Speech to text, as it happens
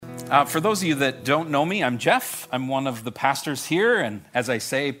For those of you that don't know me, I'm Jeff. I'm one of the pastors here, and as I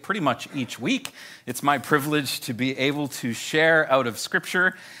say pretty much each week, it's my privilege to be able to share out of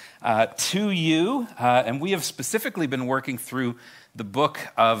Scripture to you, and we have specifically been working through the book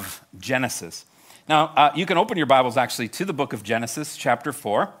of Genesis. Now, you can open your Bibles actually to the book of Genesis, chapter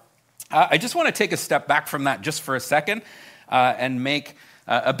 4. I just want to take a step back from that just for a second and make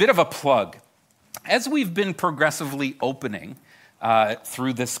a bit of a plug. As we've been progressively opening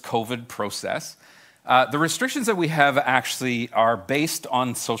through this COVID process, the restrictions that we have actually are based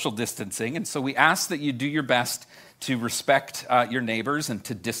on social distancing, and so we ask that you do your best to respect your neighbors and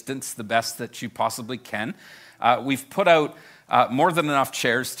to distance the best that you possibly can. We've put out more than enough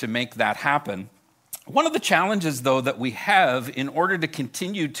chairs to make that happen. One of the challenges, though, that we have in order to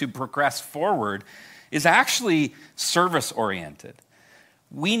continue to progress forward is actually service-oriented.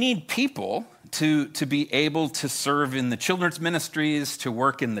 We need people to be able to serve in the children's ministries, to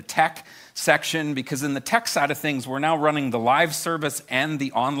work in the tech section, because in the tech side of things, we're now running the live service and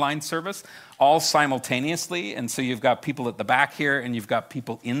the online service all simultaneously. And so you've got people at the back here and you've got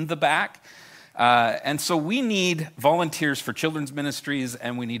people in the back. And so we need volunteers for children's ministries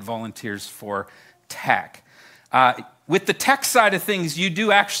and we need volunteers for tech. With the tech side of things, you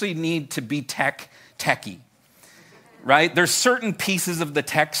do actually need to be techie. Right? There's certain pieces of the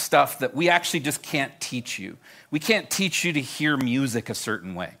tech stuff that we actually just can't teach you. We can't teach you to hear music a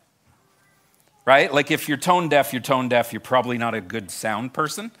certain way. Right? Like if you're tone deaf, you're tone deaf. You're probably not a good sound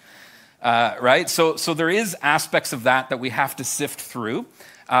person. Right? So there is aspects of that we have to sift through.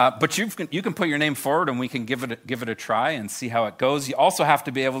 But you can put your name forward and we can give it a try and see how it goes. You also have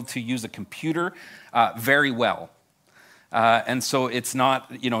to be able to use a computer very well. And so it's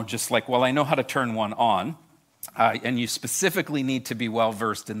not, just like, well, I know how to turn one on. And you specifically need to be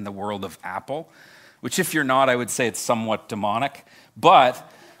well-versed in the world of Apple, which if you're not, I would say it's somewhat demonic. But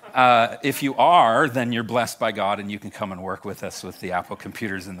if you are, then you're blessed by God and you can come and work with us with the Apple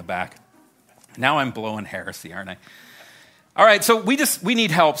computers in the back. Now I'm blowing heresy, aren't I? All right, so we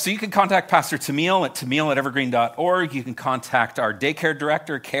need help. So you can contact Pastor Tamil at tamil@evergreen.org. You can contact our daycare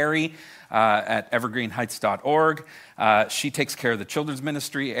director, Carrie, at evergreenheights.org. She takes care of the children's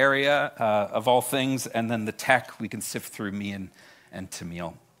ministry area of all things, and then the tech, we can sift through me and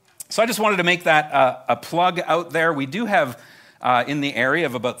Tamil. So I just wanted to make that a plug out there. We do have in the area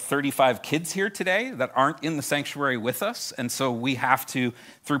of about 35 kids here today that aren't in the sanctuary with us, and so we have to,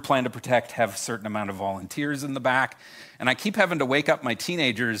 through Plan to Protect, have a certain amount of volunteers in the back. And I keep having to wake up my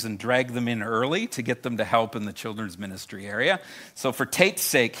teenagers and drag them in early to get them to help in the children's ministry area. So for Tate's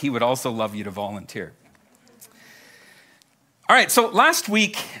sake, he would also love you to volunteer. All right, so last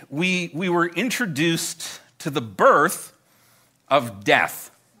week we were introduced to the birth of death.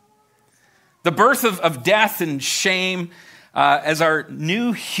 The birth of death and shame as our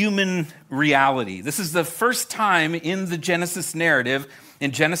new human reality. This is the first time in the Genesis narrative, in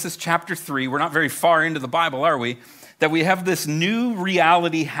Genesis chapter 3, we're not very far into the Bible, are we, that we have this new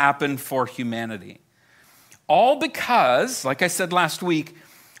reality happen for humanity. All because, like I said last week,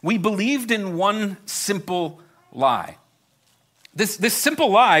 we believed in one simple lie. This simple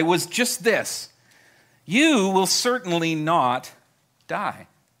lie was just this: you will certainly not die.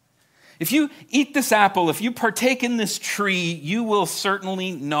 If you eat this apple, if you partake in this tree, you will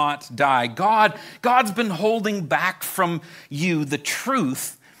certainly not die. God's been holding back from you the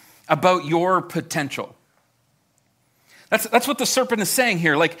truth about your potential. That's what the serpent is saying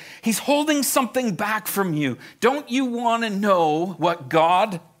here. Like, he's holding something back from you. Don't you want to know what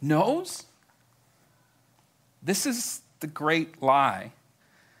God knows? This is the great lie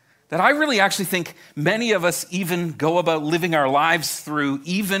that I really actually think many of us even go about living our lives through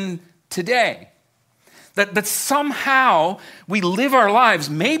even today. That somehow we live our lives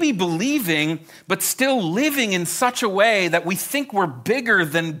maybe believing, but still living in such a way that we think we're bigger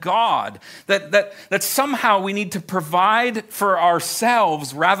than God. That somehow we need to provide for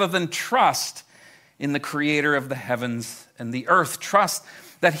ourselves rather than trust in the creator of the heavens and the earth. Trust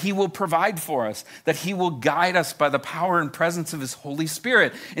that he will provide for us, that he will guide us by the power and presence of his Holy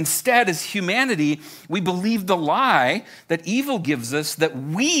Spirit. Instead, as humanity, we believe the lie that evil gives us, that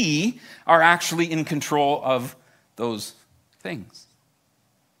we are actually in control of those things.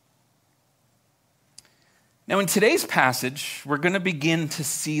 Now, in today's passage, we're going to begin to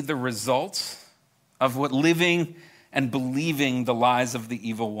see the results of what living and believing the lies of the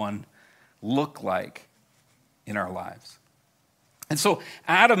evil one look like in our lives. And so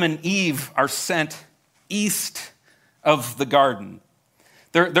Adam and Eve are sent east of the garden.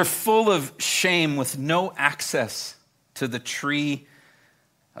 They're full of shame with no access to the tree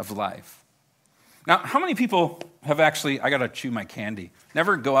of life. Now, how many people have actually, I got to chew my candy.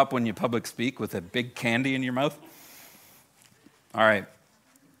 Never go up when you public speak with a big candy in your mouth? All right.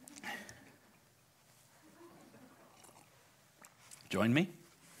 Join me?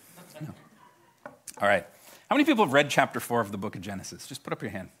 No. All right. How many people have read chapter 4 of the book of Genesis? Just put up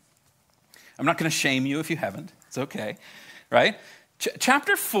your hand. I'm not going to shame you if you haven't. It's okay, right?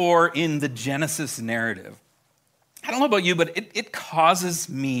 Chapter 4 in the Genesis narrative, I don't know about you, but it causes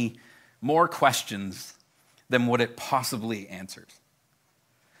me more questions than what it possibly answers.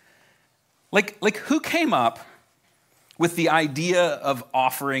 Like who came up with the idea of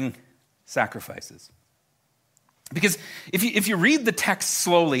offering sacrifices? Because if you read the text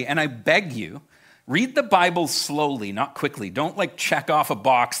slowly, and I beg you, read the Bible slowly, not quickly. Don't check off a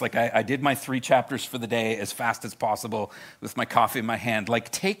box like I did my 3 chapters for the day as fast as possible with my coffee in my hand.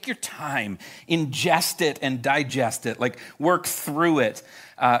 Take your time, ingest it and digest it, work through it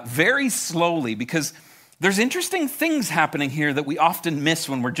very slowly, because there's interesting things happening here that we often miss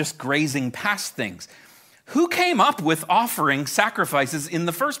when we're just grazing past things. Who came up with offering sacrifices in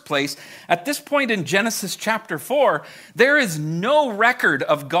the first place? At this point in Genesis chapter 4, there is no record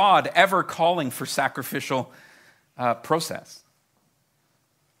of God ever calling for sacrificial process.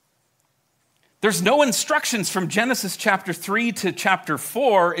 There's no instructions from Genesis chapter 3 to chapter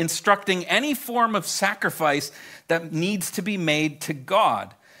 4 instructing any form of sacrifice that needs to be made to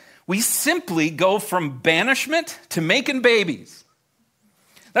God. We simply go from banishment to making babies.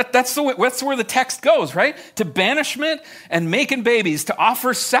 That's where the text goes, right? To banishment and making babies, to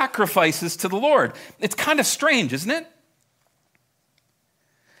offer sacrifices to the Lord. It's kind of strange, isn't it?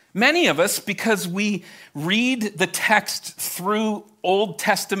 Many of us, because we read the text through Old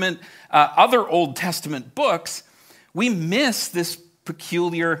Testament, other Old Testament books, we miss this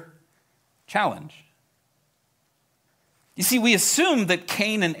peculiar challenge. You see, we assume that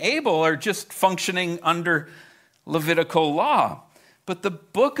Cain and Abel are just functioning under Levitical law. But the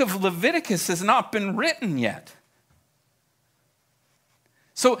book of Leviticus has not been written yet.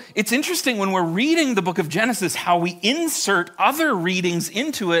 So it's interesting when we're reading the book of Genesis how we insert other readings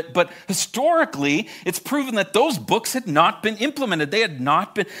into it, but historically it's proven that those books had not been implemented. They had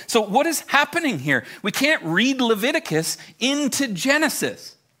not been. So what is happening here? We can't read Leviticus into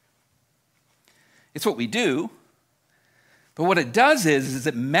Genesis. It's what we do. But what it does is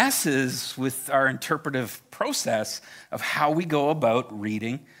it messes with our interpretive process of how we go about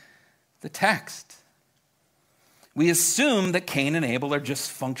reading the text. We assume that Cain and Abel are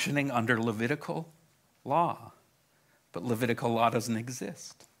just functioning under Levitical law, but Levitical law doesn't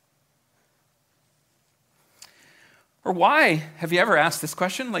exist. Or why, have you ever asked this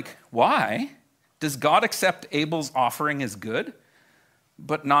question? Why does God accept Abel's offering as good,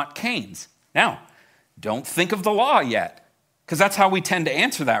 but not Cain's? Now, don't think of the law yet. Because that's how we tend to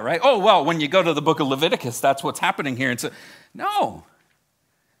answer that, right? Oh, well, when you go to the book of Leviticus, that's what's happening here. No.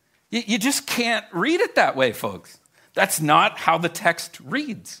 You just can't read it that way, folks. That's not how the text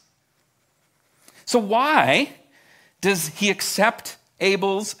reads. So why does he accept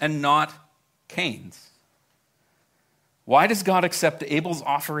Abel's and not Cain's? Why does God accept Abel's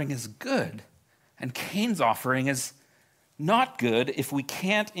offering as good and Cain's offering as not good if we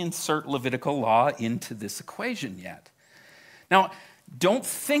can't insert Levitical law into this equation yet? Now, don't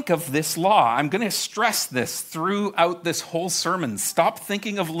think of this law. I'm going to stress this throughout this whole sermon. Stop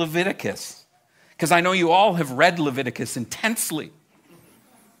thinking of Leviticus, because I know you all have read Leviticus intensely.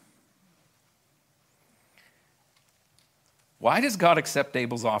 Why does God accept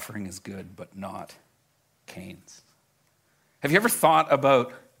Abel's offering as good, but not Cain's? Have you ever thought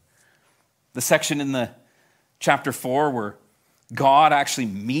about the section in the chapter 4 where God actually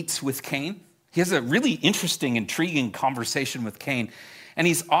meets with Cain? He has a really interesting, intriguing conversation with Cain, and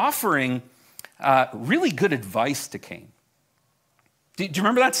he's offering really good advice to Cain. Do you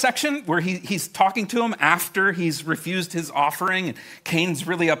remember that section where he's talking to him after he's refused his offering and Cain's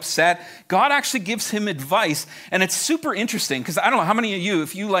really upset? God actually gives him advice, and it's super interesting because I don't know how many of you,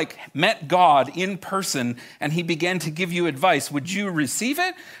 if you met God in person and he began to give you advice, would you receive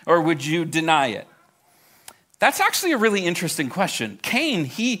it or would you deny it? That's actually a really interesting question. Cain,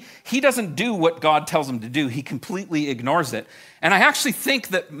 he doesn't do what God tells him to do. He completely ignores it. And I actually think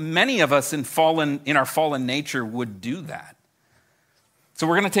that many of us in our fallen nature would do that. So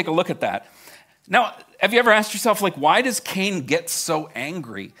we're going to take a look at that. Now, have you ever asked yourself, why does Cain get so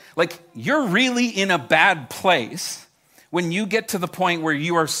angry? You're really in a bad place when you get to the point where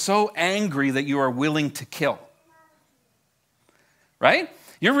you are so angry that you are willing to kill. Right?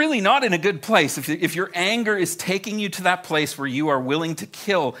 You're really not in a good place if your anger is taking you to that place where you are willing to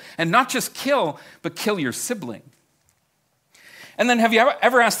kill, and not just kill, but kill your sibling. And then have you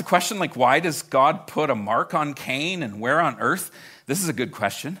ever asked the question, like, why does God put a mark on Cain and where on earth? This is a good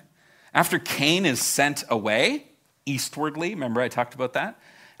question. After Cain is sent away, eastwardly, remember I talked about that?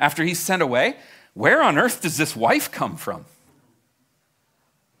 After he's sent away, where on earth does this wife come from?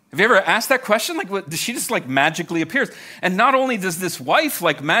 Have you ever asked that question? Like, does she just like magically appears? And not only does this wife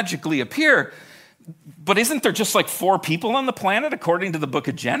like magically appear, but isn't there just like 4 people on the planet according to the book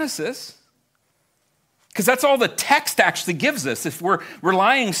of Genesis? Because that's all the text actually gives us. If we're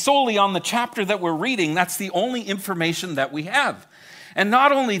relying solely on the chapter that we're reading, that's the only information that we have. And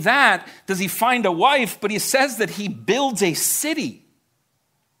not only that, does he find a wife, but he says that he builds a city.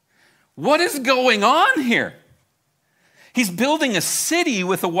 What is going on here? He's building a city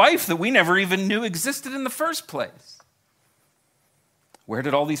with a wife that we never even knew existed in the first place. Where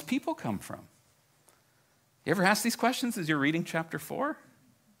did all these people come from? You ever ask these questions as you're reading chapter 4?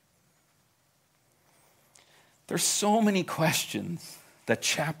 There's so many questions that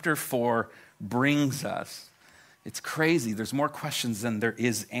chapter 4 brings us. It's crazy. There's more questions than there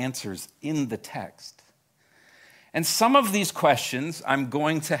is answers in the text. And some of these questions I'm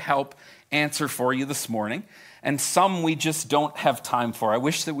going to help answer for you this morning, and some we just don't have time for. I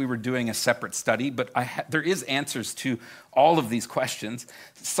wish that we were doing a separate study, but there is answers to all of these questions.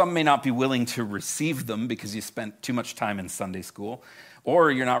 Some may not be willing to receive them because you spent too much time in Sunday school,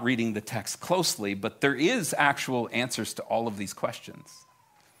 or you're not reading the text closely, but there is actual answers to all of these questions.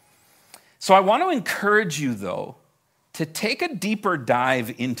 So I want to encourage you, though, to take a deeper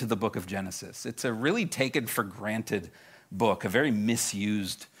dive into the book of Genesis. It's a really taken for granted book, a very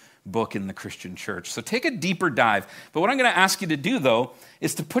misused book in the Christian church. So take a deeper dive. But what I'm going to ask you to do, though,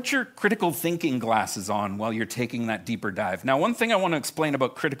 is to put your critical thinking glasses on while you're taking that deeper dive. Now, one thing I want to explain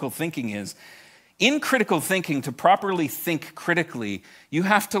about critical thinking is, in critical thinking, to properly think critically, you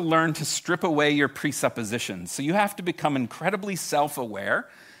have to learn to strip away your presuppositions. So you have to become incredibly self-aware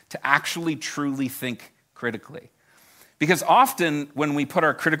to actually truly think critically. Because often when we put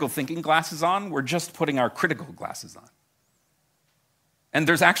our critical thinking glasses on, we're just putting our critical glasses on. And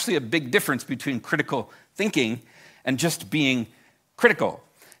there's actually a big difference between critical thinking and just being critical.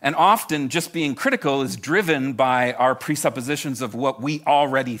 And often just being critical is driven by our presuppositions of what we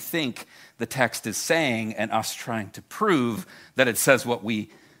already think the text is saying and us trying to prove that it says what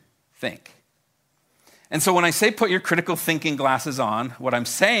we think. And so when I say put your critical thinking glasses on, what I'm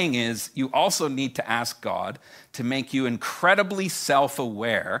saying is you also need to ask God to make you incredibly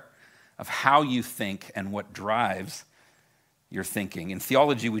self-aware of how you think and what drives your thinking. In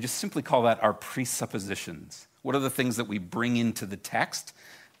theology, we just simply call that our presuppositions. What are the things that we bring into the text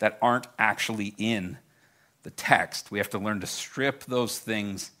that aren't actually in the text? We have to learn to strip those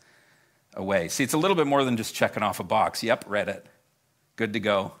things away. See, it's a little bit more than just checking off a box. Yep, read it. Good to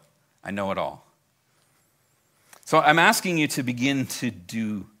go. I know it all. So I'm asking you to begin to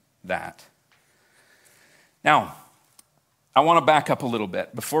do that. Now, I want to back up a little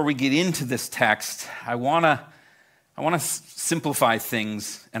bit. Before we get into this text, I want to simplify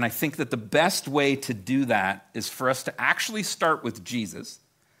things, and I think that the best way to do that is for us to actually start with Jesus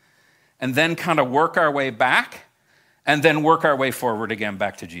and then kind of work our way back and then work our way forward again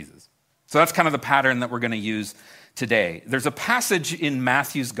back to Jesus. So that's kind of the pattern that we're going to use today. There's a passage in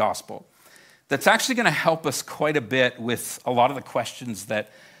Matthew's gospel that's actually going to help us quite a bit with a lot of the questions that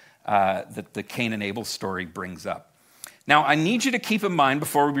the Cain and Abel story brings up. Now, I need you to keep in mind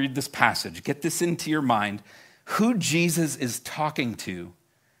before we read this passage, get this into your mind, who Jesus is talking to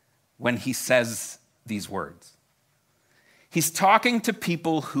when he says these words. He's talking to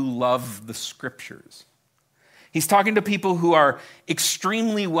people who love the scriptures. He's talking to people who are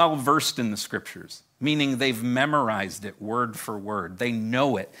extremely well versed in the scriptures, meaning they've memorized it word for word. They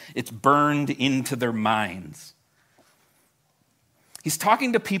know it. It's burned into their minds. He's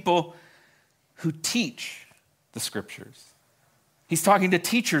talking to people who teach the scriptures. He's talking to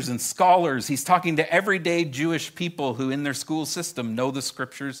teachers and scholars. He's talking to everyday Jewish people who in their school system know the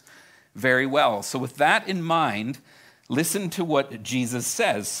scriptures very well. So with that in mind, listen to what Jesus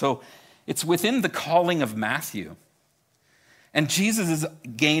says. So it's within the calling of Matthew. And Jesus is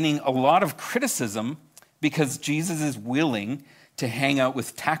gaining a lot of criticism because Jesus is willing to hang out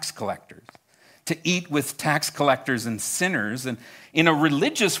with tax collectors, to eat with tax collectors and sinners. And in a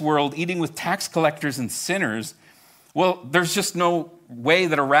religious world, eating with tax collectors and sinners, well, there's just no way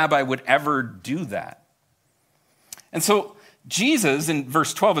that a rabbi would ever do that. And so Jesus, in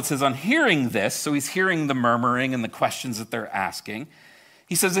verse 12, it says, on hearing this, so he's hearing the murmuring and the questions that they're asking,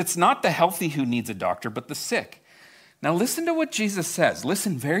 he says, it's not the healthy who needs a doctor, but the sick. Now listen to what Jesus says.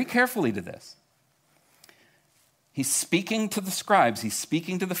 Listen very carefully to this. He's speaking to the scribes. He's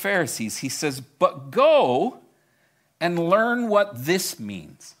speaking to the Pharisees. He says, but go and learn what this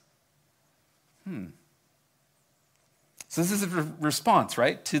means. So this is a response,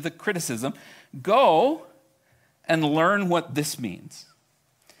 right, to the criticism. Go and learn what this means.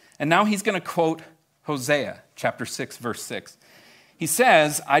 And now he's going to quote Hosea chapter 6, verse 6. He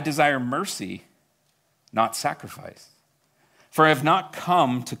says, I desire mercy, not sacrifice. For I have not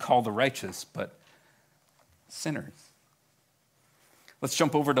come to call the righteous, but sinners. Let's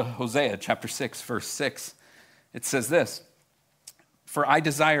jump over to Hosea chapter 6, verse 6. It says this, for I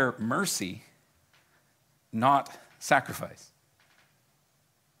desire mercy, not sacrifice.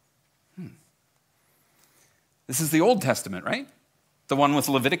 This is the Old Testament, right? The one with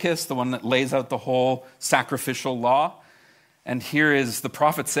Leviticus, the one that lays out the whole sacrificial law. And here is the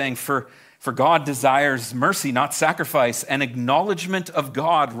prophet saying, for God desires mercy, not sacrifice, an acknowledgement of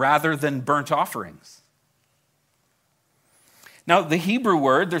God rather than burnt offerings. Now, the Hebrew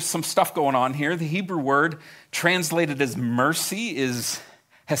word, there's some stuff going on here. The Hebrew word translated as mercy is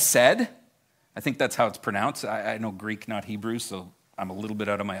hesed. I think that's how it's pronounced. I know Greek, not Hebrew, so I'm a little bit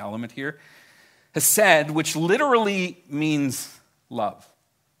out of my element here. Hesed, which literally means love.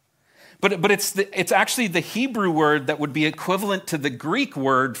 But it's actually the Hebrew word that would be equivalent to the Greek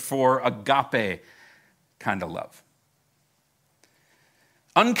word for agape kind of love.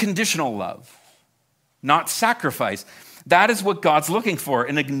 Unconditional love, not sacrifice. That is what God's looking for,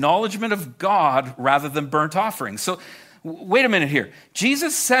 an acknowledgement of God rather than burnt offerings. So wait a minute here.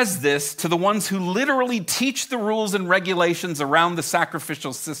 Jesus says this to the ones who literally teach the rules and regulations around the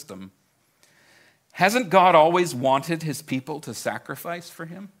sacrificial system. Hasn't God always wanted his people to sacrifice for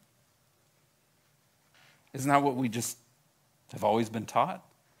him? Isn't that what we just have always been taught?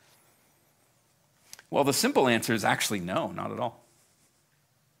 Well, the simple answer is actually no, not at all.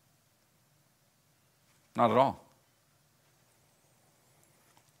 Not at all.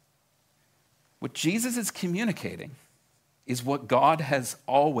 What Jesus is communicating is what God has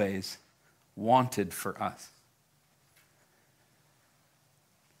always wanted for us.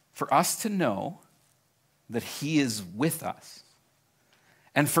 For us to know that he is with us,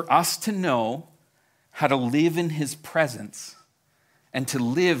 and for us to know how to live in his presence and to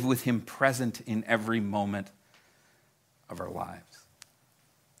live with him present in every moment of our lives.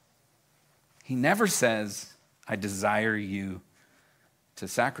 He never says, I desire you to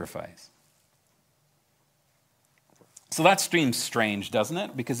sacrifice. So that seems strange, doesn't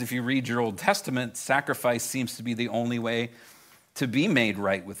it? Because if you read your Old Testament, sacrifice seems to be the only way to be made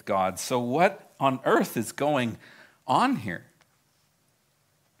right with God. So what on earth is going on here?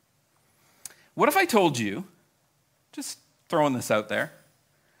 What if I told you, just throwing this out there,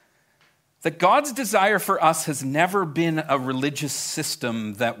 that God's desire for us has never been a religious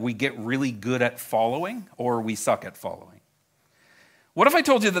system that we get really good at following or we suck at following? What if I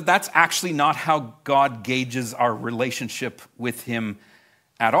told you that that's actually not how God gauges our relationship with him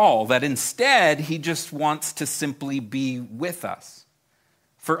at all? That instead, he just wants to simply be with us,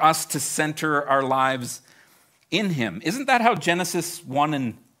 for us to center our lives in him. Isn't that how Genesis 1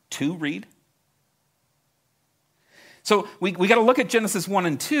 and 2 read? So we got to look at Genesis 1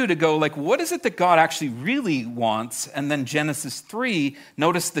 and 2 to go, like, what is it that God actually really wants? And then Genesis 3,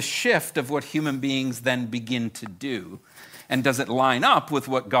 notice the shift of what human beings then begin to do. And does it line up with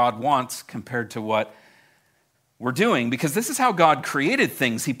what God wants compared to what we're doing? Because this is how God created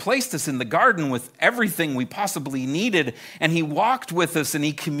things. He placed us in the garden with everything we possibly needed, and he walked with us and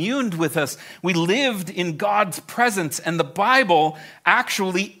he communed with us. We lived in God's presence, and the Bible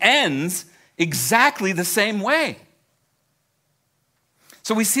actually ends exactly the same way.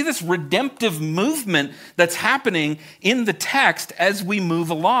 So we see this redemptive movement that's happening in the text as we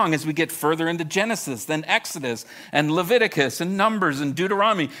move along, as we get further into Genesis, then Exodus, and Leviticus, and Numbers, and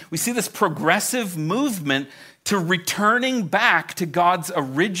Deuteronomy. We see this progressive movement to returning back to God's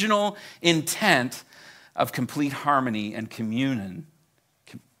original intent of complete harmony and communion.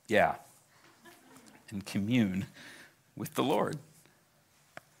 And commune with the Lord.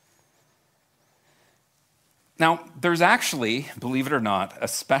 Now, there's actually, believe it or not, a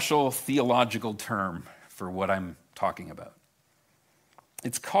special theological term for what I'm talking about.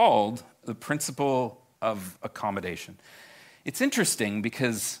 It's called the principle of accommodation. It's interesting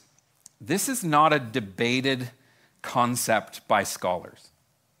because this is not a debated concept by scholars.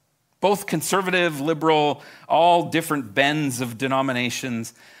 Both conservative, liberal, all different bends of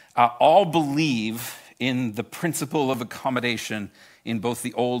denominations, all believe in the principle of accommodation in both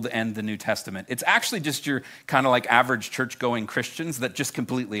the Old and the New Testament. It's actually just your kind of like average church-going Christians that just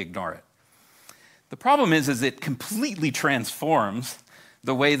completely ignore it. The problem is it completely transforms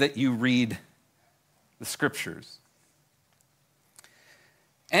the way that you read the scriptures.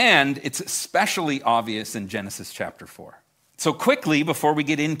 And it's especially obvious in Genesis chapter 4. So quickly, before we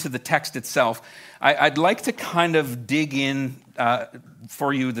get into the text itself, I'd like to kind of dig in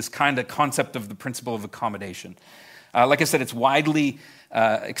for you this kind of concept of the principle of accommodation. Like I said, it's widely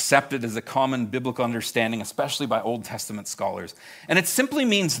accepted as a common biblical understanding, especially by Old Testament scholars. And it simply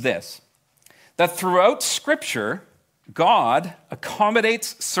means this, that throughout Scripture, God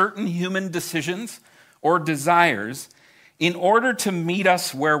accommodates certain human decisions or desires in order to meet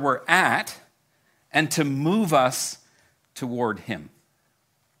us where we're at and to move us toward Him.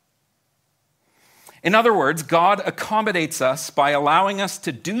 In other words, God accommodates us by allowing us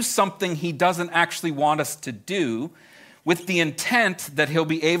to do something He doesn't actually want us to do, with the intent that He'll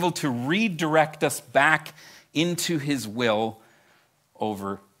be able to redirect us back into His will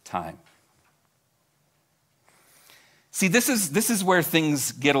over time. See, this is where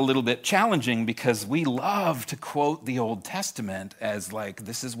things get a little bit challenging, because we love to quote the Old Testament as like,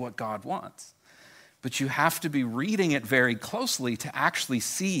 this is what God wants. But you have to be reading it very closely to actually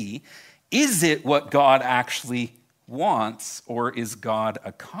see, is it what God actually wants, or is God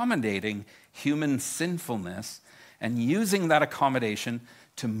accommodating human sinfulness and using that accommodation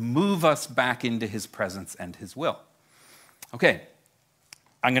to move us back into His presence and His will? Okay,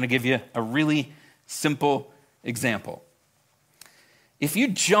 I'm going to give you a really simple example. If you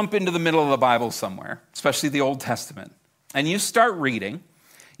jump into the middle of the Bible somewhere, especially the Old Testament, and you start reading,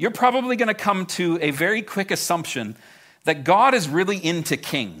 you're probably going to come to a very quick assumption that God is really into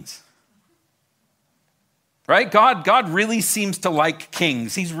kings. Right? God really seems to like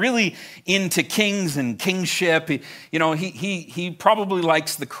kings. He's really into kings and kingship. He probably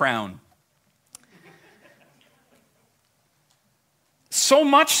likes the crown. So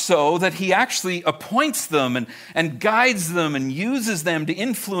much so that He actually appoints them and guides them and uses them to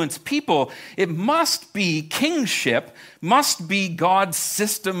influence people. It must be kingship, must be God's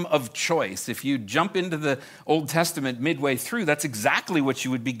system of choice. If you jump into the Old Testament midway through, that's exactly what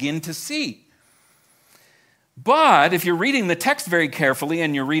you would begin to see. But if you're reading the text very carefully,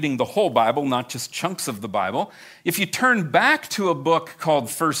 and you're reading the whole Bible, not just chunks of the Bible, if you turn back to a book called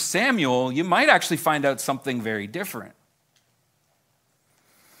 1 Samuel, you might actually find out something very different.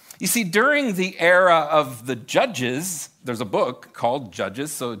 You see, during the era of the Judges, there's a book called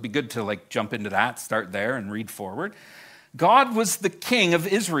Judges, so it'd be good to jump into that, start there, and read forward. God was the king of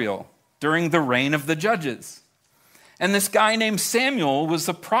Israel during the reign of the Judges. And this guy named Samuel was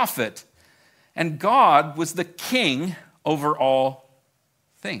a prophet. And God was the king over all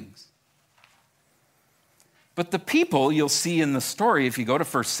things. But the people, you'll see in the story, if you go to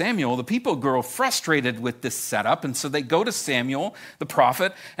 1 Samuel, the people grow frustrated with this setup. And so they go to Samuel, the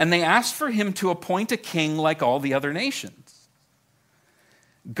prophet, and they ask for him to appoint a king like all the other nations.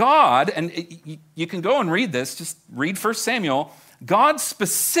 God, and you can go and read this, just read 1 Samuel. God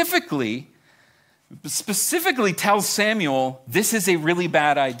specifically tells Samuel, this is a really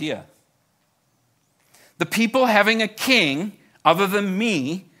bad idea. The people having a king other than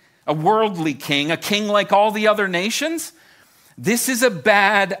me, a worldly king, a king like all the other nations, this is a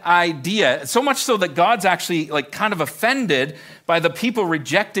bad idea. So much so that God's actually kind of offended by the people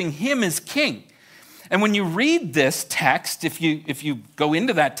rejecting him as king. And when you read this text, if you go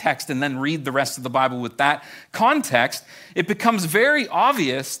into that text and then read the rest of the Bible with that context, it becomes very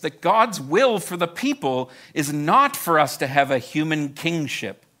obvious that God's will for the people is not for us to have a human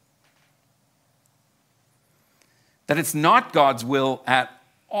kingship. That it's not God's will at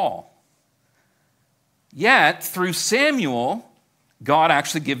all. Yet, through Samuel, God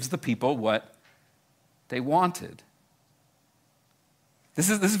actually gives the people what they wanted. This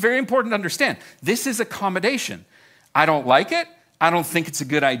is very important to understand. This is accommodation. I don't like it. I don't think it's a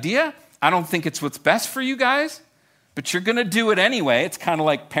good idea. I don't think it's what's best for you guys, but you're going to do it anyway. It's kind of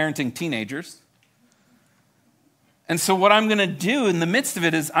like parenting teenagers. And so what I'm going to do in the midst of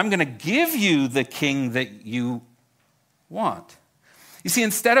it is I'm going to give you the king that you want. You see,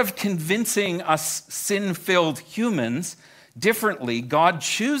 instead of convincing us sin-filled humans differently, God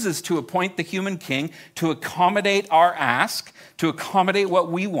chooses to appoint the human king to accommodate our ask, to accommodate what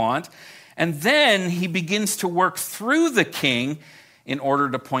we want, and then he begins to work through the king in order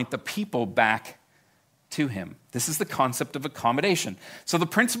to point the people back to him. This is the concept of accommodation. So the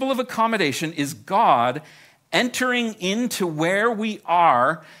principle of accommodation is God entering into where we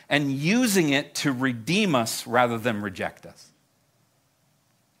are and using it to redeem us rather than reject us.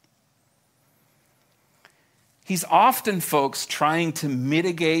 He's often, folks, trying to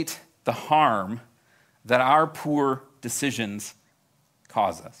mitigate the harm that our poor decisions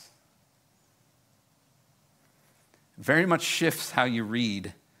cause us. It very much shifts how you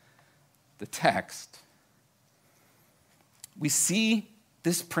read the text. We see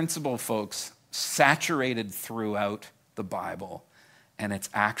This principle, folks, saturated throughout the Bible, and it's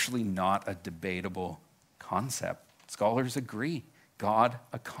actually not a debatable concept. Scholars agree. God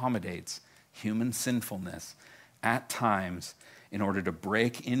accommodates human sinfulness at times in order to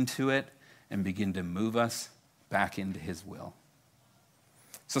break into it and begin to move us back into his will.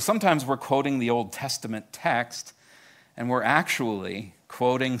 So sometimes we're quoting the Old Testament text, and we're actually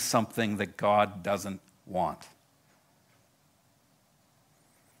quoting something that God doesn't want.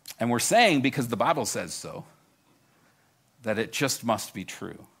 And we're saying, because the Bible says so, that it just must be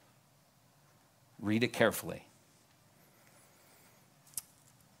true. Read it carefully.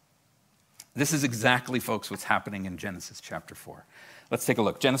 This is exactly, folks, what's happening in Genesis chapter 4. Let's take a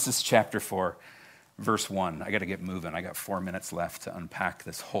look. Genesis chapter 4, verse 1. I got to get moving. I got 4 minutes left to unpack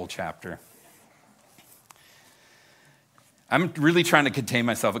this whole chapter. I'm really trying to contain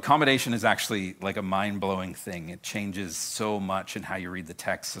myself. Accommodation is actually like a mind-blowing thing. It changes so much in how you read the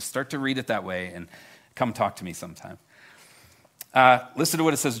text. So start to read it that way and come talk to me sometime. Listen to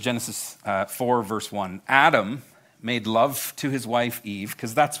what it says in Genesis 4, verse 1. Adam made love to his wife Eve,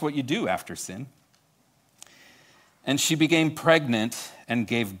 because that's what you do after sin. And she became pregnant and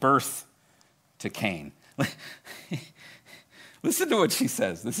gave birth to Cain. Listen to what she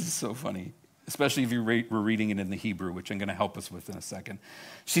says. This is so funny, especially if you were reading it in the Hebrew, which I'm going to help us with in a second.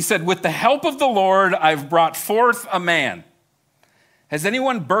 She said, "With the help of the Lord, I've brought forth a man." Has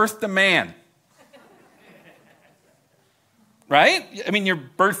anyone birthed a man? Right? I mean, you're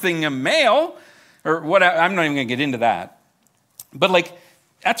birthing a male, or what? I'm not even going to get into that. But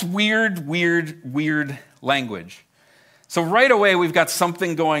that's weird language. So right away, we've got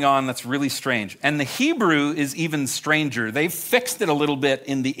something going on that's really strange. And the Hebrew is even stranger. They've fixed it a little bit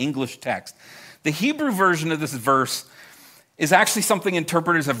in the English text. The Hebrew version of this verse is actually something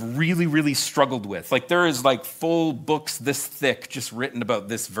interpreters have really, really struggled with. There is full books this thick just written about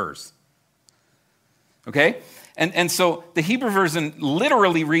this verse. Okay? And so the Hebrew version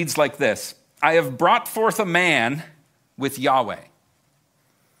literally reads like this: I have brought forth a man with Yahweh.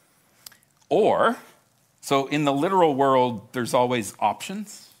 Or, so in the literal world, there's always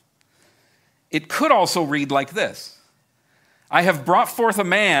options. It could also read like this: I have brought forth a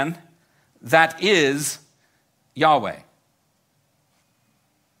man that is Yahweh.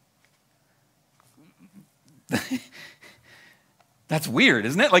 That's weird,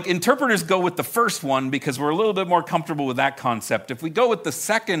 isn't it? Interpreters go with the first one because we're a little bit more comfortable with that concept. If we go with the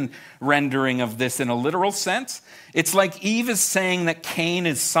second rendering of this in a literal sense, it's like Eve is saying that Cain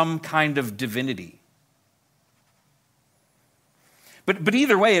is some kind of divinity. But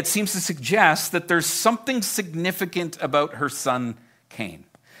either way, it seems to suggest that there's something significant about her son Cain,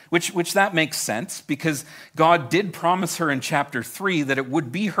 which that makes sense because God did promise her in chapter 3 that it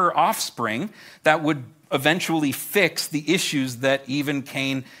would be her offspring that would eventually fix the issues that even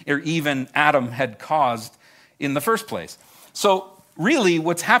Adam had caused in the first place. So really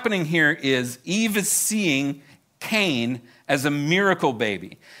what's happening here is Eve is seeing Cain as a miracle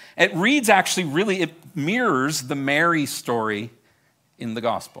baby. It reads it mirrors the Mary story in the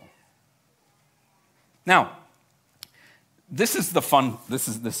gospel. Now, this is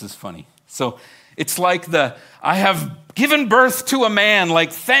funny. So it's I have given birth to a man,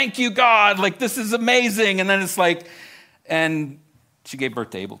 thank you, God, this is amazing. And then it's and she gave birth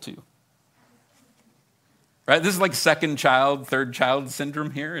to Abel too. Right? This is second child, third child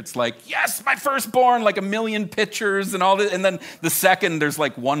syndrome here. It's yes, my firstborn, a million pictures and all this. And then the second, there's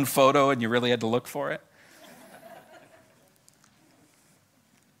one photo and you really had to look for it.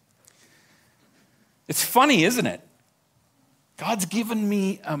 It's funny, isn't it? God's given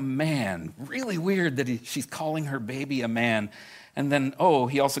me a man. Really weird that she's calling her baby a man. And then,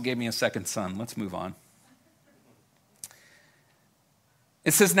 he also gave me a second son. Let's move on.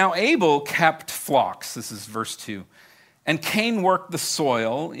 It says, now Abel kept flocks. This is verse 2. And Cain worked the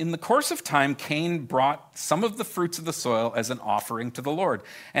soil. In the course of time, Cain brought some of the fruits of the soil as an offering to the Lord.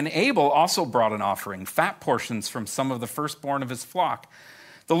 And Abel also brought an offering, fat portions from some of the firstborn of his flock.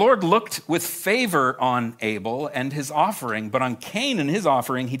 The Lord looked with favor on Abel and his offering, but on Cain and his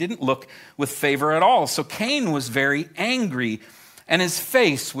offering, he didn't look with favor at all. So Cain was very angry, and his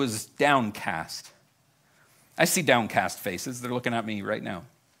face was downcast. I see downcast faces. They're looking at me right now.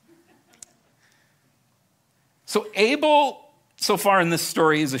 So Abel, so far in this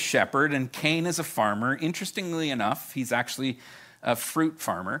story, is a shepherd, and Cain is a farmer. Interestingly enough, he's actually a fruit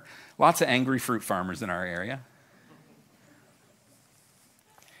farmer. Lots of angry fruit farmers in our area.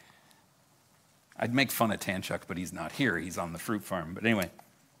 I'd make fun of Tanchuk, but he's not here. He's on the fruit farm. But anyway.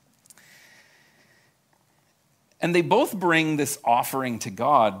 And they both bring this offering to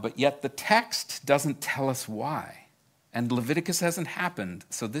God, but yet the text doesn't tell us why. And Leviticus hasn't happened,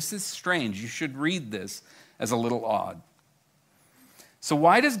 so this is strange. You should read this as a little odd. So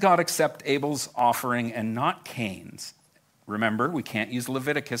why does God accept Abel's offering and not Cain's? Remember, we can't use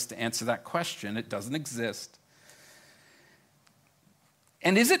Leviticus to answer that question. It doesn't exist.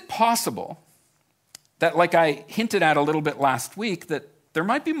 And is it possible that, like I hinted at a little bit last week, that there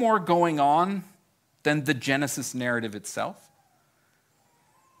might be more going on than the Genesis narrative itself?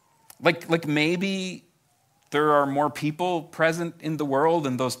 Like maybe there are more people present in the world,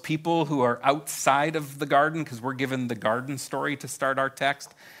 and those people who are outside of the garden, because we're given the garden story to start our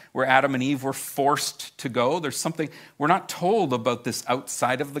text, where Adam and Eve were forced to go. There's something, we're not told about this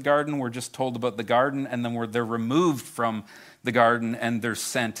outside of the garden, we're just told about the garden, and then they're removed from the garden and they're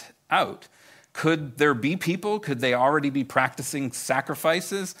sent out. Could there be people? Could they already be practicing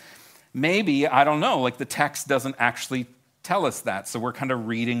sacrifices? Maybe, I don't know. Like the text doesn't actually tell us that, so we're kind of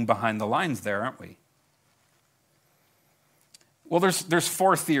reading behind the lines there, aren't we? Well, there's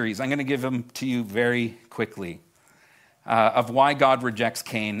 4 theories. I'm going to give them to you very quickly of why God rejects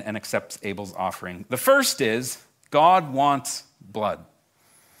Cain and accepts Abel's offering. The first is God wants blood.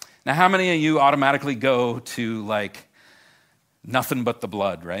 Now, how many of you automatically go to like nothing but the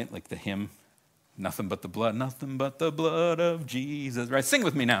blood, right? Like the hymn, nothing but the blood of Jesus, right? Sing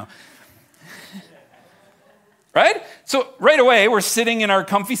with me now. Right? So right away, we're sitting in our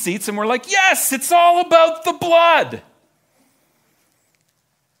comfy seats and we're like, yes, it's all about the blood.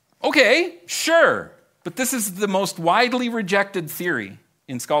 Okay, sure, but this is the most widely rejected theory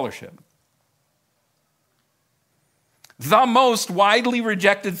in scholarship. The most widely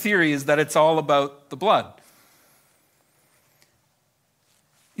rejected theory is that it's all about the blood.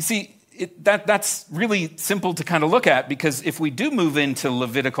 You see, that's really simple to kind of look at, because if we do move into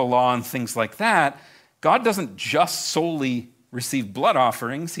Levitical law and things like that, God doesn't just solely receive blood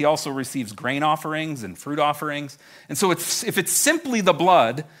offerings. He also receives grain offerings and fruit offerings. And so if it's simply the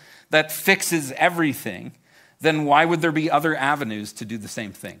blood that fixes everything, then why would there be other avenues to do the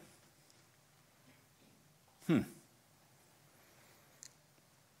same thing?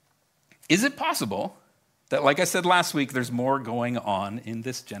 Is it possible that, like I said last week, there's more going on in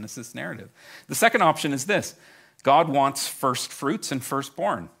this Genesis narrative? The second option is this: God wants first fruits and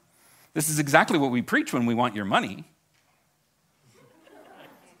firstborn. This is exactly what we preach when we want your money.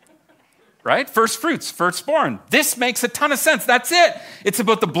 Right? First fruits, firstborn. This makes a ton of sense. That's it. It's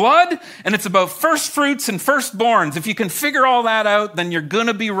about the blood, and it's about first fruits and firstborns. If you can figure all that out, then you're going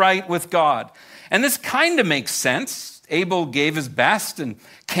to be right with God. And this kind of makes sense. Abel gave his best, and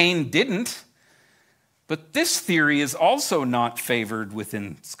Cain didn't. But this theory is also not favored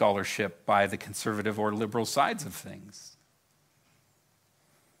within scholarship by the conservative or liberal sides of things.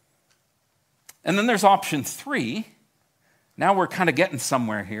 And then there's option 3. Now we're kind of getting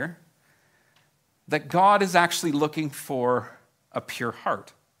somewhere here. That God is actually looking for a pure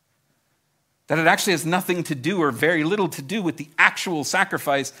heart. That it actually has nothing to do, or very little to do, with the actual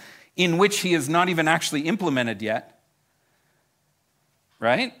sacrifice in which he has not even actually implemented yet.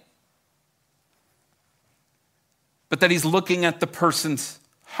 Right? But that he's looking at the person's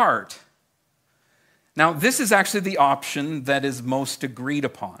heart. Now, this is actually the option that is most agreed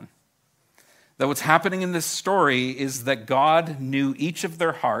upon. That what's happening in this story is that God knew each of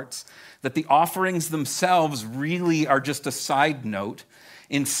their hearts, that the offerings themselves really are just a side note.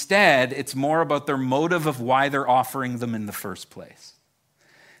 Instead, it's more about their motive of why they're offering them in the first place.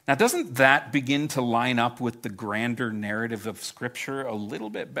 Now, doesn't that begin to line up with the grander narrative of Scripture a little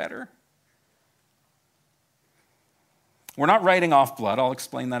bit better? We're not writing off blood. I'll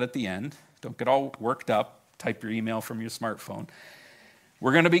explain that at the end. Don't get all worked up. Type your email from your smartphone.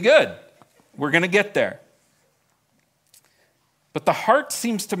 We're going to be good. We're going to get there. But the heart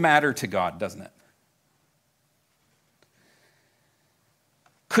seems to matter to God, doesn't it?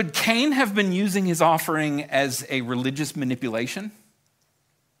 Could Cain have been using his offering as a religious manipulation?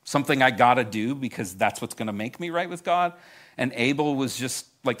 Something I gotta do because that's what's going to make me right with God? And Abel was just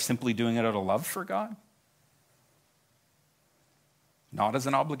like simply doing it out of love for God? Not as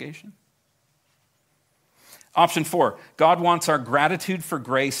an obligation? Option 4, God wants our gratitude for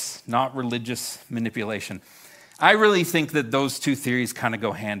grace, not religious manipulation. I really think that those two theories kind of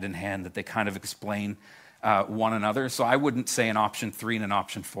go hand in hand, that they kind of explain one another. So I wouldn't say an option 3 and an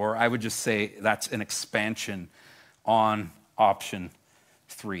option 4. I would just say that's an expansion on option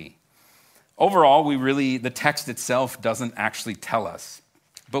 3. Overall, the text itself doesn't actually tell us.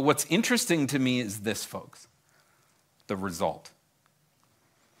 But what's interesting to me is this, folks, the result.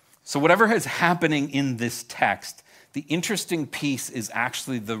 So whatever is happening in this text, the interesting piece is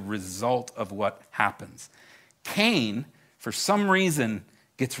actually the result of what happens. Cain, for some reason,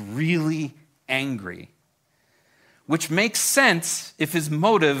 gets really angry. which makes sense if his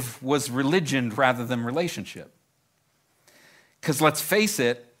motive was religion rather than relationship. Because let's face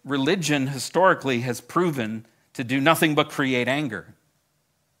it, religion historically has proven to do nothing but create anger.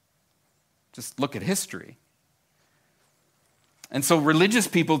 Just look at history. And so religious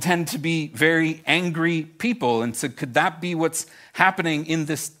people tend to be very angry people. And so could that be what's happening in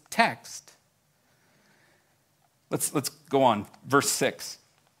this text? Let's go on. Verse 6.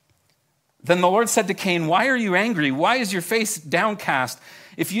 Then the Lord said to Cain, "Why are you angry? Why is your face downcast?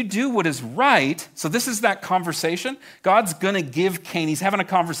 If you do what is right," so this is that conversation. God's going to give Cain, he's having a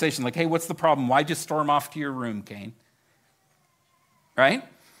conversation like, "Hey, what's the problem? Why just storm off to your room, Cain?" Right?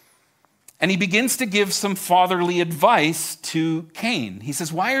 And he begins to give some fatherly advice to Cain. He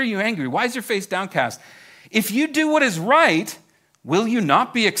says, "Why are you angry? Why is your face downcast? If you do what is right, will you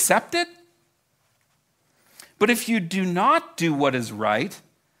not be accepted? But if you do not do what is right,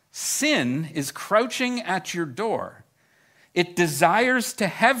 sin is crouching at your door. It desires to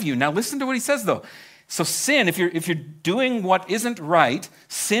have you." Now listen to what he says though. So sin, if you're doing what isn't right,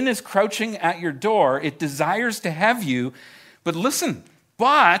 sin is crouching at your door. It desires to have you. But listen,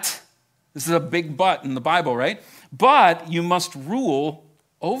 this is a big but in the Bible, right? But you must rule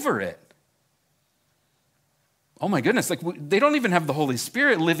over it. Oh my goodness, they don't even have the Holy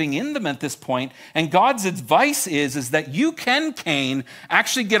Spirit living in them at this point. And God's advice is that you can, Cain,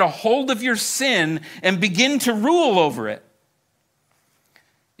 actually get a hold of your sin and begin to rule over it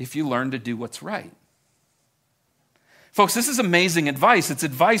if you learn to do what's right. Folks, this is amazing advice. It's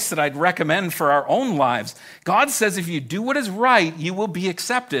advice that I'd recommend for our own lives. God says if you do what is right, you will be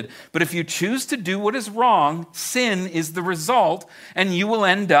accepted. But if you choose to do what is wrong, sin is the result, and you will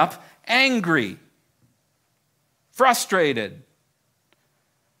end up angry, frustrated.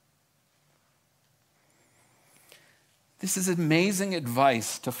 This is amazing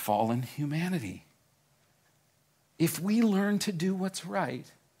advice to fallen humanity. If we learn to do what's right,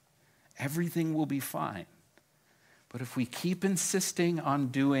 everything will be fine. But if we keep insisting on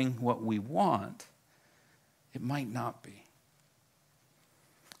doing what we want, it might not be.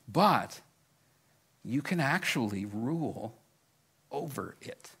 But you can actually rule over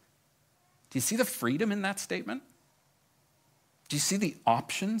it. Do you see the freedom in that statement? Do you see the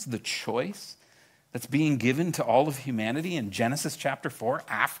options, the choice that's being given to all of humanity in Genesis chapter 4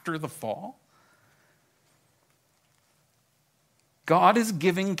 after the fall? God is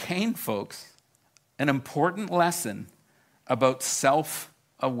giving Cain, folks, an important lesson about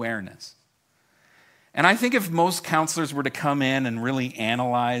self-awareness. And I think if most counselors were to come in and really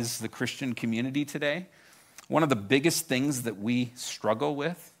analyze the Christian community today, one of the biggest things that we struggle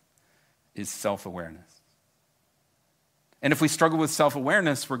with is self-awareness. And if we struggle with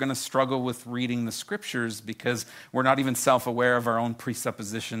self-awareness, we're going to struggle with reading the scriptures because we're not even self-aware of our own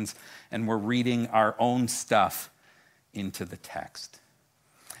presuppositions and we're reading our own stuff into the text.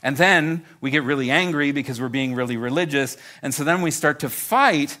 And then we get really angry because we're being really religious. And so then we start to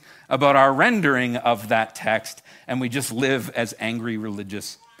fight about our rendering of that text. And we just live as angry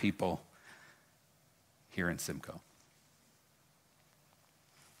religious people here in Simcoe.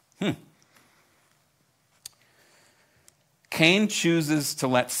 Cain chooses to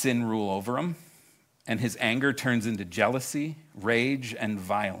let sin rule over him. And his anger turns into jealousy, rage, and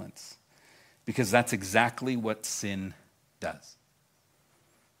violence. Because that's exactly what sin does.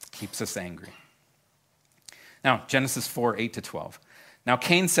 Keeps us angry. Now, Genesis 4, 8-12. Now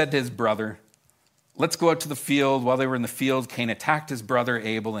Cain said to his brother, "Let's go out to the field." While they were in the field, Cain attacked his brother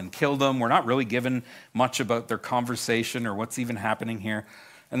Abel and killed him. We're not really given much about their conversation or what's even happening here.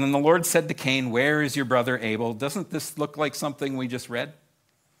 And then the Lord said to Cain, "Where is your brother Abel?" Doesn't this look like something we just read?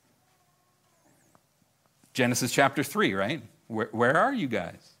 Genesis chapter 3, right? Where are you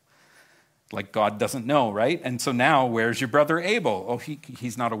guys? Like God doesn't know, right? And so now, where's your brother Abel? Oh,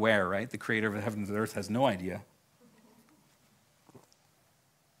 he's not aware, right? The creator of the heavens and earth has no idea.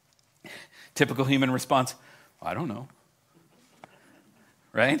 Typical human response, I don't know.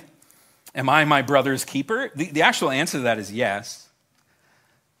 Right? Am I my brother's keeper? The actual answer to that is yes.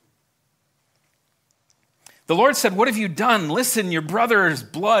 The Lord said, "What have you done? Listen, your brother's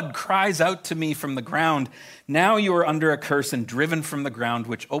blood cries out to me from the ground. Now you are under a curse and driven from the ground,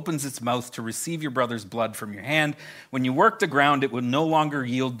 which opens its mouth to receive your brother's blood from your hand. When you work the ground, it will no longer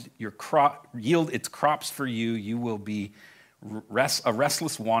yield its crops for you. You will be a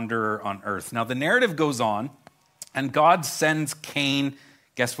restless wanderer on earth." Now the narrative goes on, and God sends Cain,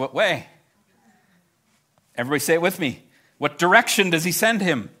 guess what way? Everybody say it with me. What direction does he send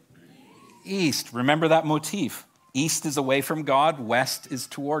him? East. Remember that motif. East is away from God, west is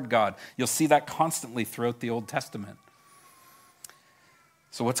toward God. You'll see that constantly throughout the Old Testament.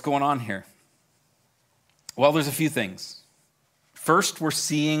 So what's going on here? Well, there's a few things. First, we're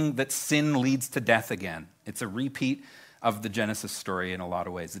seeing that sin leads to death again. It's a repeat of the Genesis story in a lot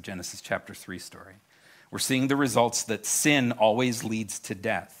of ways, the Genesis chapter 3 story. We're seeing the results that sin always leads to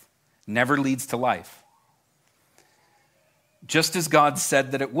death, never leads to life. Just as God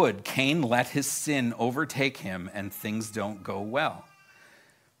said that it would, Cain let his sin overtake him and things don't go well.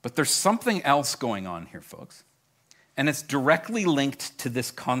 But there's something else going on here, folks. And it's directly linked to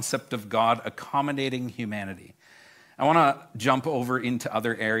this concept of God accommodating humanity. I want to jump over into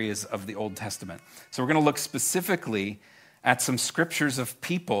other areas of the Old Testament. So we're going to look specifically at some scriptures of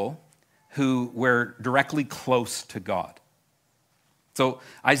people who were directly close to God. So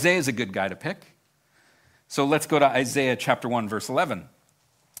Isaiah is a good guy to pick. So let's go to Isaiah chapter 1, verse 11.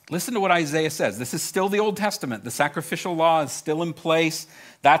 Listen to what Isaiah says. This is still the Old Testament. The sacrificial law is still in place.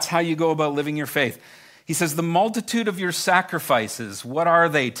 That's how you go about living your faith. He says, "The multitude of your sacrifices, what are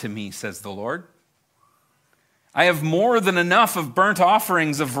they to me, says the Lord? I have more than enough of burnt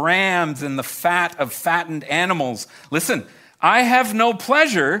offerings of rams and the fat of fattened animals. Listen, I have no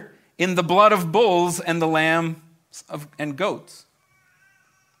pleasure in the blood of bulls and the lambs and goats."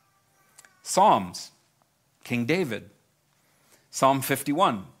 Psalms, King David, Psalm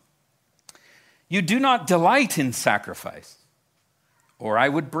 51. "You do not delight in sacrifice, or I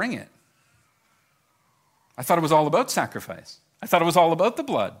would bring it." I thought it was all about sacrifice. I thought it was all about the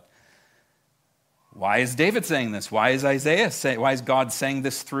blood. Why is David saying this? Why is God saying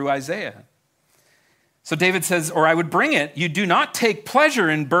this through Isaiah? So David says, "Or I would bring it. You do not take pleasure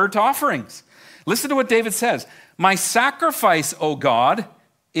in burnt offerings." Listen to what David says. "My sacrifice, O God,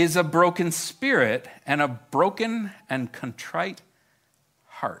 is a broken spirit and a broken and contrite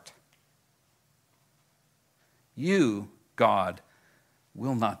heart. You, God,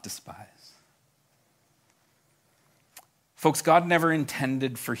 will not despise." Folks, God never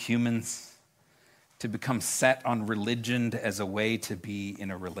intended for humans to become set on religion as a way to be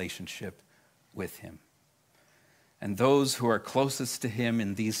in a relationship with him. And those who are closest to him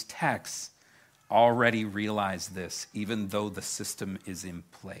in these texts already realize this, even though the system is in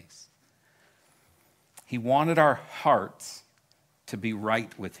place. He wanted our hearts to be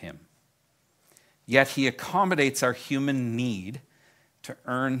right with him. Yet he accommodates our human need to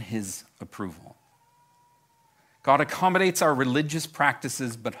earn his approval. God accommodates our religious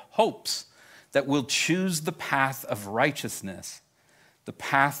practices, but hopes that we'll choose the path of righteousness, the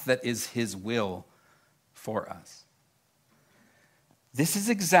path that is his will for us. This is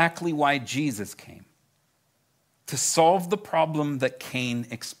exactly why Jesus came, to solve the problem that Cain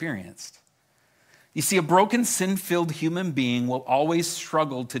experienced. You see, a broken, sin-filled human being will always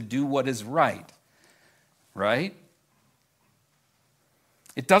struggle to do what is right?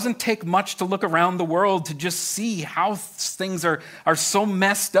 It doesn't take much to look around the world to just see how things are so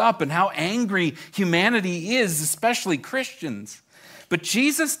messed up and how angry humanity is, especially Christians. But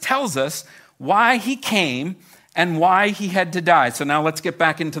Jesus tells us why he came and why he had to die. So now let's get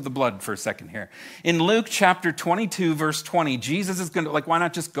back into the blood for a second here. In Luke chapter 22, verse 20, Jesus is going to, why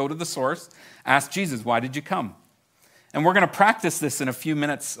not just go to the source? Ask Jesus, why did you come? And we're going to practice this in a few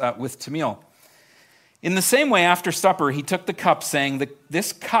minutes with Tamil. In the same way, after supper, he took the cup, saying that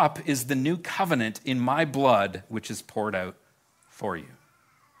this cup is the new covenant in my blood, which is poured out for you.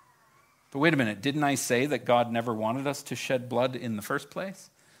 But wait a minute, didn't I say that God never wanted us to shed blood in the first place?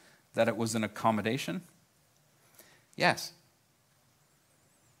 That it was an accommodation? Yes.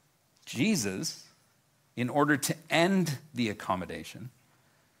 Jesus, in order to end the accommodation,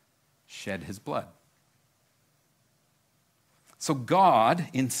 shed his blood. So God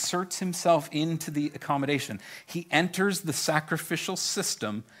inserts himself into the accommodation. He enters the sacrificial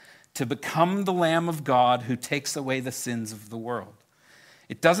system to become the Lamb of God who takes away the sins of the world.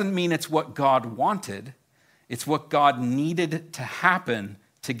 It doesn't mean it's what God wanted. It's what God needed to happen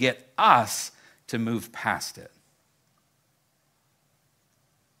to get us to move past it.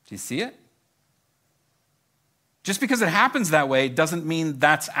 Do you see it? Just because it happens that way doesn't mean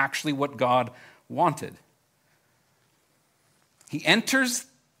that's actually what God wanted. He enters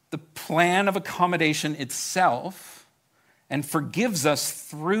the plan of accommodation itself and forgives us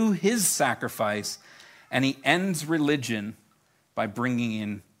through his sacrifice, and he ends religion by bringing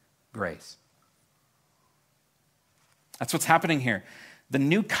in grace. That's what's happening here. The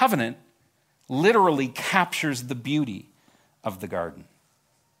new covenant literally captures the beauty of the garden.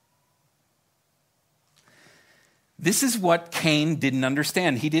 This is what Cain didn't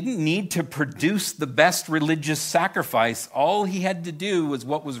understand. He didn't need to produce the best religious sacrifice. All he had to do was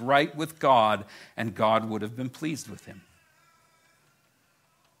what was right with God, and God would have been pleased with him.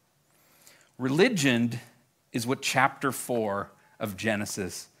 Religion is what chapter 4 of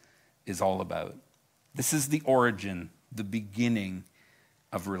Genesis is all about. This is the origin, the beginning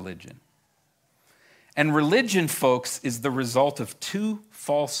of religion. And religion, folks, is the result of two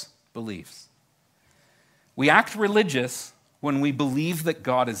false beliefs. We act religious when we believe that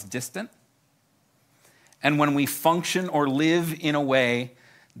God is distant and when we function or live in a way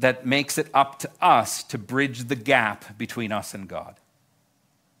that makes it up to us to bridge the gap between us and God.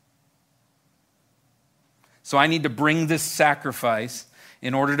 So I need to bring this sacrifice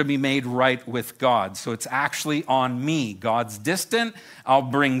in order to be made right with God. So it's actually on me. God's distant. I'll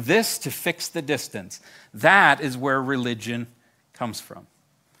bring this to fix the distance. That is where religion comes from.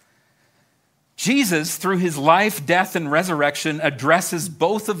 Jesus, through his life, death, and resurrection, addresses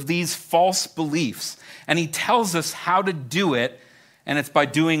both of these false beliefs. And he tells us how to do it, and it's by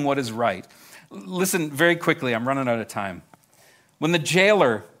doing what is right. Listen very quickly, I'm running out of time. When the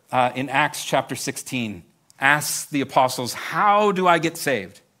jailer in Acts chapter 16 asks the apostles, how do I get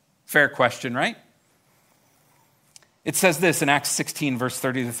saved? Fair question, right? It says this in Acts 16, verse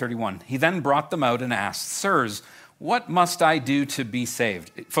 30 to 31. He then brought them out and asked, Sirs, what must I do to be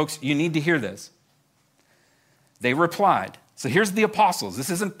saved? Folks, you need to hear this. They replied. So here's the apostles. This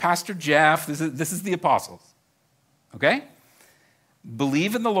isn't Pastor Jeff. This is the apostles. Okay?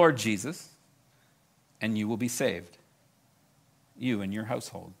 Believe in the Lord Jesus, and you will be saved. You and your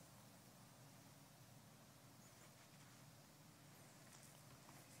household.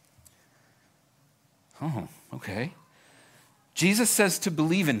 Oh, okay. Jesus says to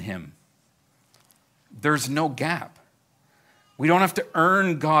believe in him. There's no gap. We don't have to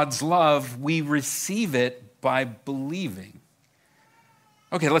earn God's love. We receive it by believing.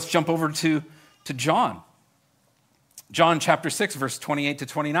 Okay, let's jump over to John. John chapter 6, verse 28 to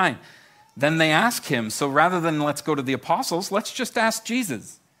 29. Then they ask him, so rather than let's go to the apostles, let's just ask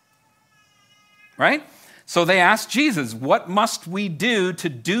Jesus. Right? So they ask Jesus, what must we do to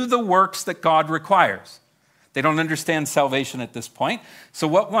do the works that God requires? They don't understand salvation at this point. So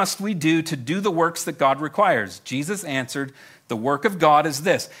what must we do to do the works that God requires? Jesus answered, the work of God is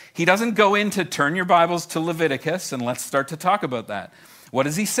this. He doesn't go into turn your Bibles to Leviticus and let's start to talk about that. What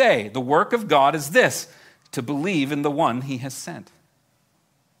does he say? The work of God is this, to believe in the one he has sent.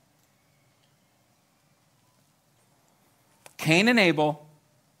 Cain and Abel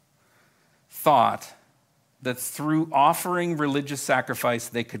thought that through offering religious sacrifice,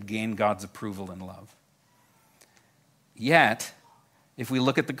 they could gain God's approval and love. Yet, if we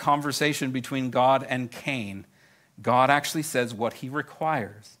look at the conversation between God and Cain, God actually says what he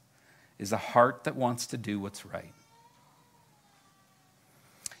requires is a heart that wants to do what's right.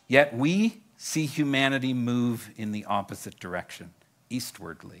 Yet we see humanity move in the opposite direction,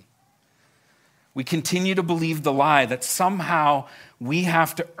 eastwardly. We continue to believe the lie that somehow we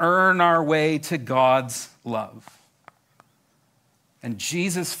have to earn our way to God's love. And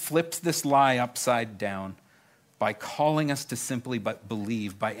Jesus flips this lie upside down by calling us to simply but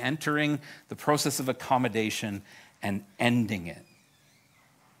believe, by entering the process of accommodation and ending it.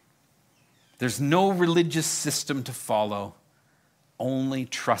 There's no religious system to follow, only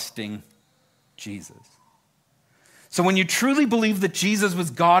trusting Jesus. So when you truly believe that Jesus was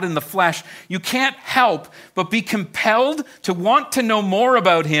God in the flesh, you can't help but be compelled to want to know more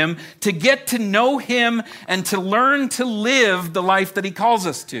about him, to get to know him, and to learn to live the life that he calls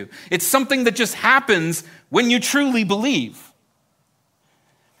us to. It's something that just happens when you truly believe.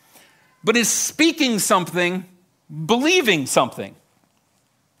 But is speaking something believing something?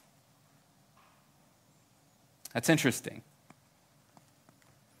 That's interesting.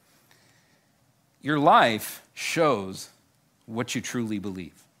 Your life shows what you truly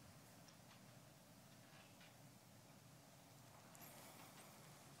believe.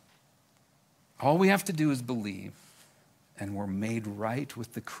 All we have to do is believe, and we're made right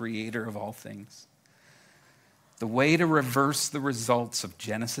with the Creator of all things. The way to reverse the results of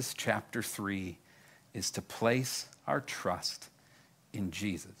Genesis chapter 3 is to place our trust in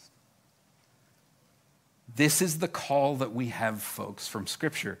Jesus. This is the call that we have, folks, from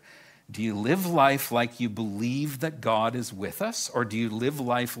Scripture. Do you live life like you believe that God is with us, or do you live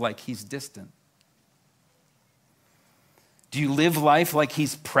life like he's distant? Do you live life like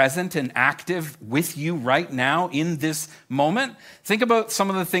he's present and active with you right now in this moment? Think about some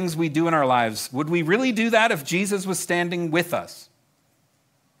of the things we do in our lives. Would we really do that if Jesus was standing with us?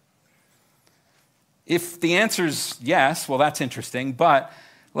 If the answer is yes, well, that's interesting, but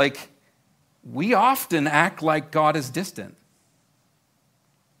we often act like God is distant.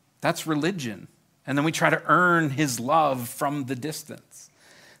 That's religion. And then we try to earn his love from the distance.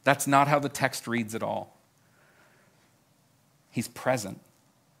 That's not how the text reads at all. He's present.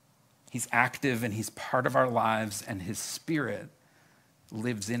 He's active and he's part of our lives, and his Spirit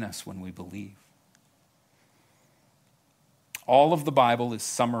lives in us when we believe. All of the Bible is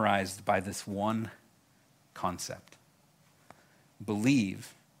summarized by this one concept: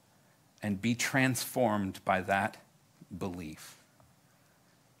 believe and be transformed by that belief.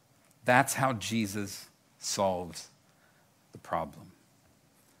 That's how Jesus solves the problem.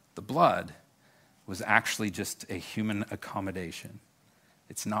 The blood was actually just a human accommodation.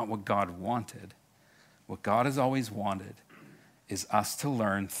 It's not what God wanted. What God has always wanted is us to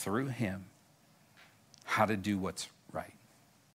learn through him how to do what's